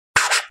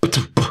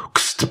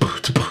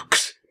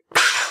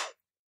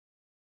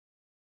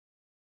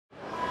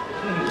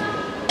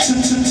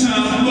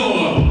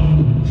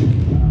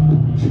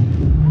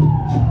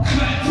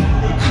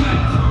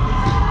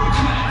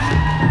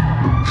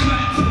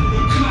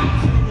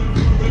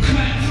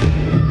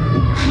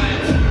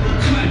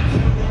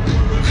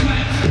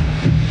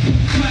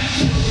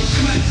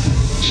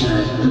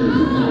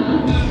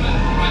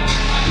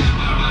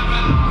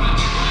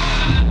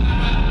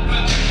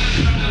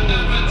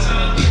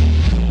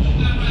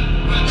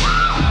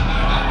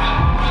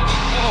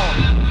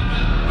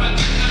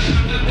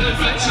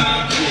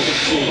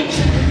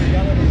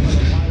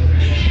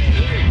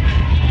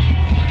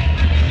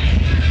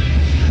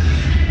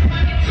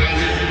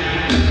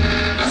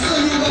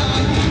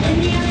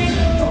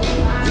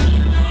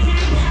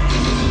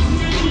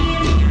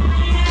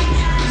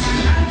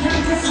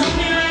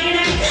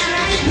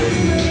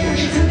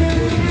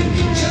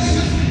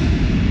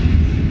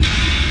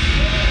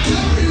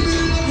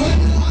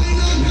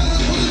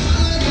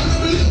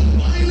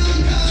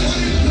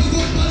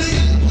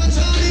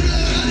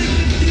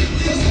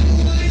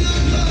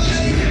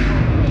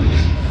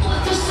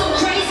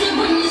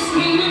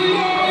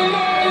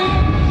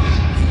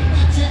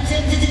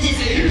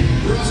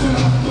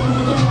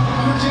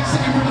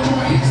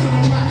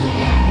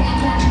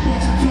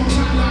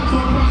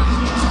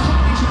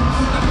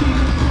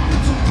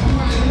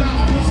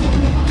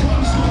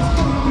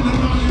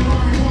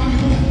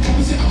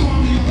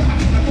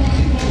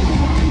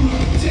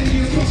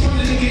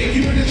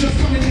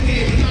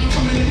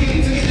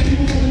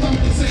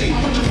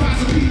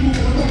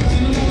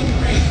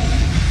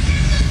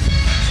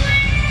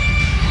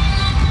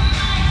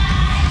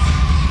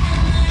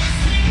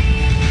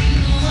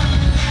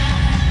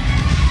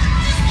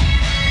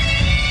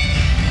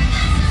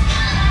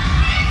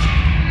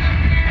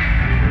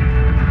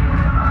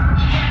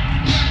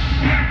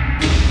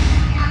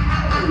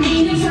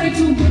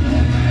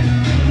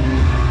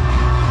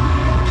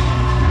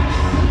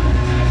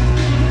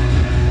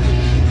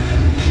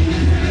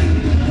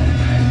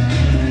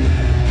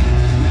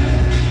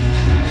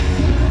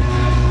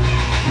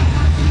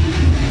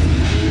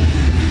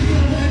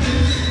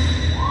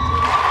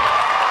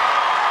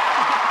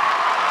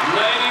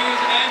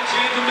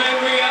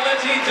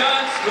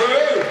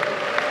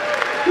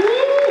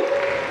Woo!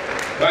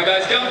 Alright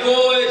guys, come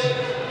forward.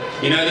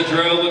 You know the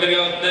drill, we're going to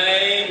go with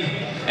name,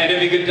 and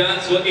if you could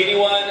dance for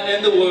anyone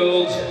in the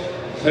world,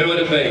 who would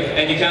it be?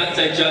 And you can't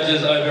say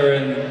judges over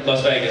in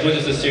Las Vegas, we'll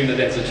just assume that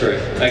that's the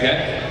truth,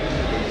 okay?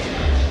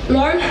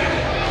 Lauren?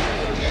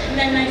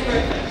 Name for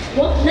it.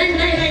 What? Name.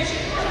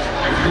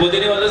 Was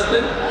anyone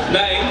listening?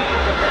 Name,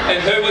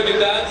 and who would you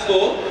dance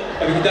for?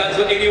 If you could dance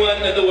for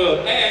anyone in the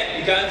world, and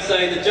you can't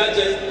say the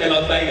judges in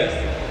Las Vegas.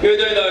 Who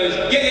do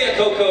those? Yeah,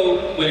 cool.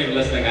 We're not even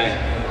listening,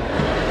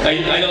 eh? Are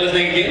you not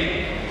listening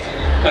again?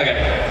 Okay.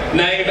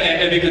 Name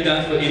and if you could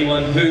dance for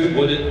anyone, who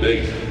would it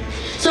be?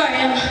 Sorry,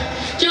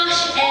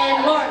 Josh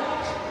and Lauren.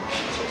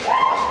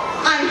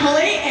 I'm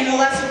Holly, and all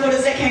our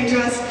supporters that came to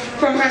us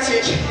from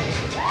Christchurch.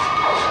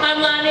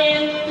 I'm Lani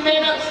and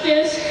man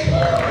upstairs.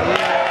 Lauren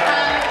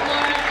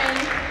and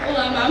all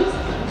our mums.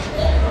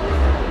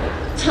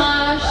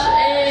 Tash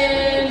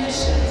and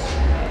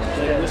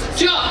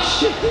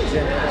Josh.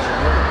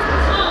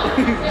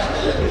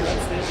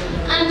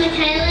 I'm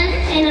Michaela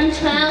and I'm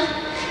 12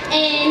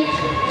 and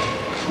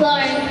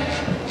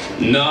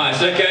Lauren.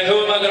 Nice, okay, who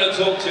am I going to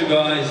talk to,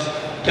 guys?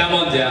 Come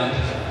on down.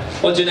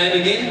 What's your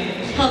name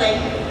again? Holly.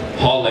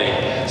 Holly.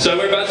 So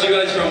whereabouts are you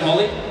guys from,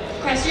 Holly?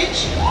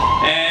 Christchurch.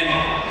 And,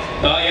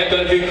 oh yeah,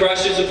 got a few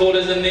Christchurch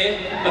supporters in there.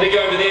 I think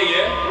you're over there,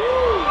 yeah?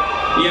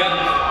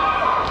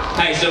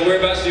 Yeah. Hey, so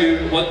whereabouts do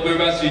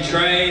you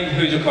train?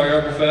 Who's your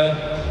choreographer?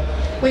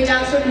 We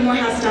dance with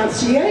Morehouse Dance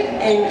Studio,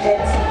 and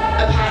it's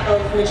a part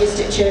of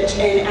Majestic Church,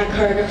 and our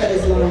choreographer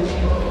is Lauren.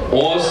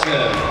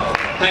 Awesome.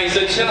 Hey,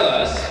 so tell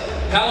us,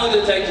 how long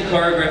did it take to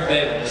choreograph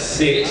that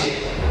set?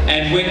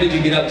 And when did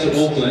you get up to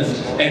Auckland?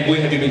 And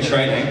where have you been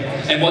training?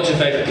 And what's your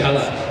favourite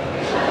colour?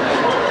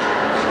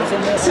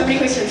 So many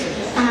questions.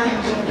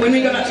 When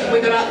we got up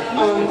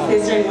on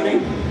Thursday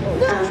morning,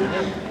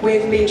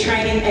 we've been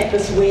training at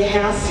this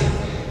warehouse,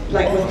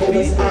 like with all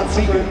this art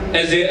stuff on.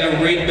 Is there a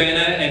red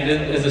banner and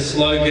is a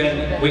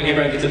slogan where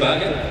everyone gets a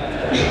bargain?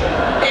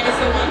 That is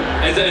the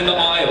one. Is it in the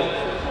aisle?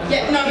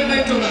 Yeah, no, we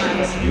moved all the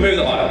aisles. You move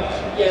the aisle?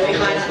 Yeah, we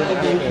hide the whole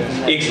thing.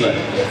 Excellent.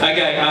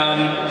 Okay,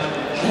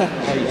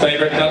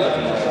 favourite colour?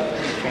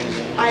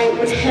 I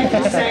would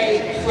have to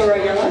say fluoro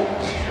yellow.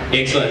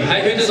 Excellent.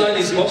 Hey, who designed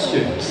these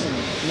costumes?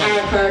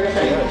 Our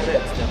choreographer.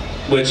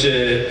 Which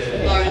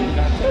Lauren.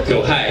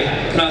 Cool. Hey,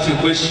 can I ask you a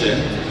question?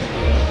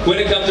 When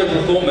it comes to a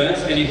performance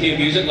and you hear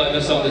music like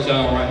this song that's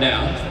going on right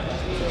now,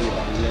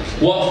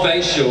 what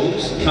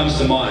facials comes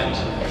to mind?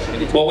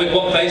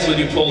 What face would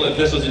you pull if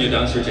this was in your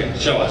dance routine?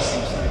 Show us.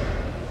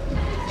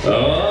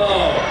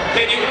 Oh,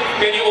 can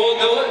you all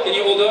do it? Can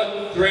you all do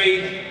it?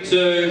 3,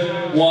 2,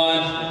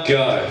 1,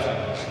 go.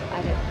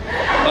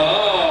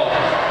 Oh,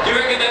 do you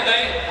reckon that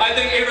I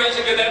think everyone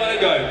should give that one a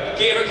go.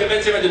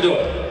 Convince everyone to do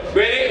it.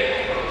 Ready?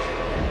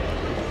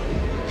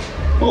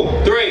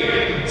 Oh, 3,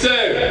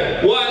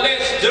 2, 1,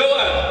 let's do it.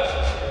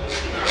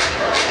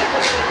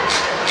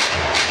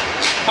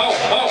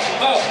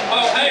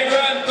 Oh, hey,